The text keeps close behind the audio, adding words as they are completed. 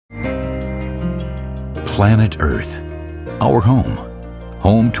Planet Earth, our home.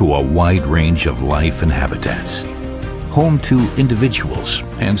 Home to a wide range of life and habitats. Home to individuals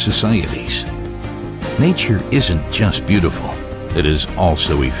and societies. Nature isn't just beautiful, it is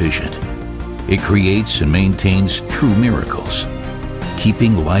also efficient. It creates and maintains true miracles,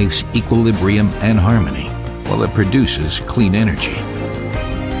 keeping life's equilibrium and harmony while it produces clean energy.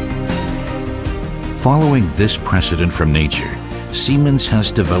 Following this precedent from nature, Siemens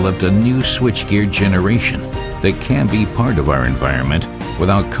has developed a new switchgear generation that can be part of our environment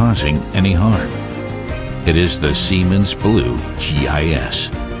without causing any harm. It is the Siemens Blue GIS.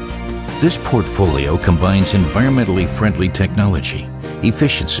 This portfolio combines environmentally friendly technology,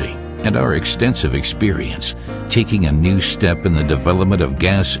 efficiency, and our extensive experience, taking a new step in the development of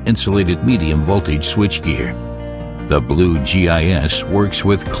gas-insulated medium-voltage switchgear. The Blue GIS works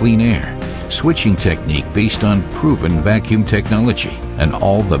with clean air, switching technique based on proven vacuum technology, and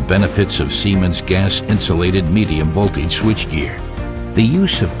all the benefits of Siemens gas-insulated medium-voltage switchgear. The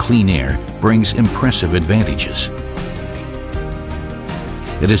use of clean air brings impressive advantages.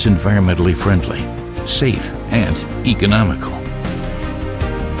 It is environmentally friendly, safe, and economical.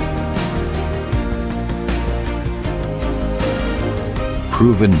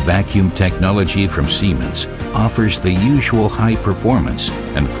 Proven vacuum technology from Siemens offers the usual high performance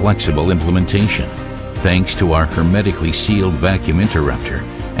and flexible implementation, thanks to our hermetically sealed vacuum interrupter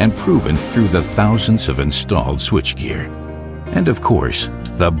and proven through the thousands of installed switchgear. And of course,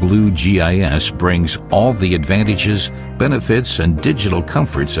 the Blue GIS brings all the advantages, benefits, and digital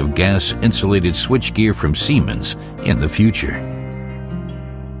comforts of gas-insulated switchgear from Siemens in the future.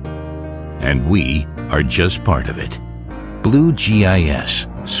 And we are just part of it. Blue GIS,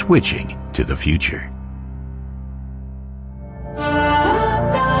 switching to the future.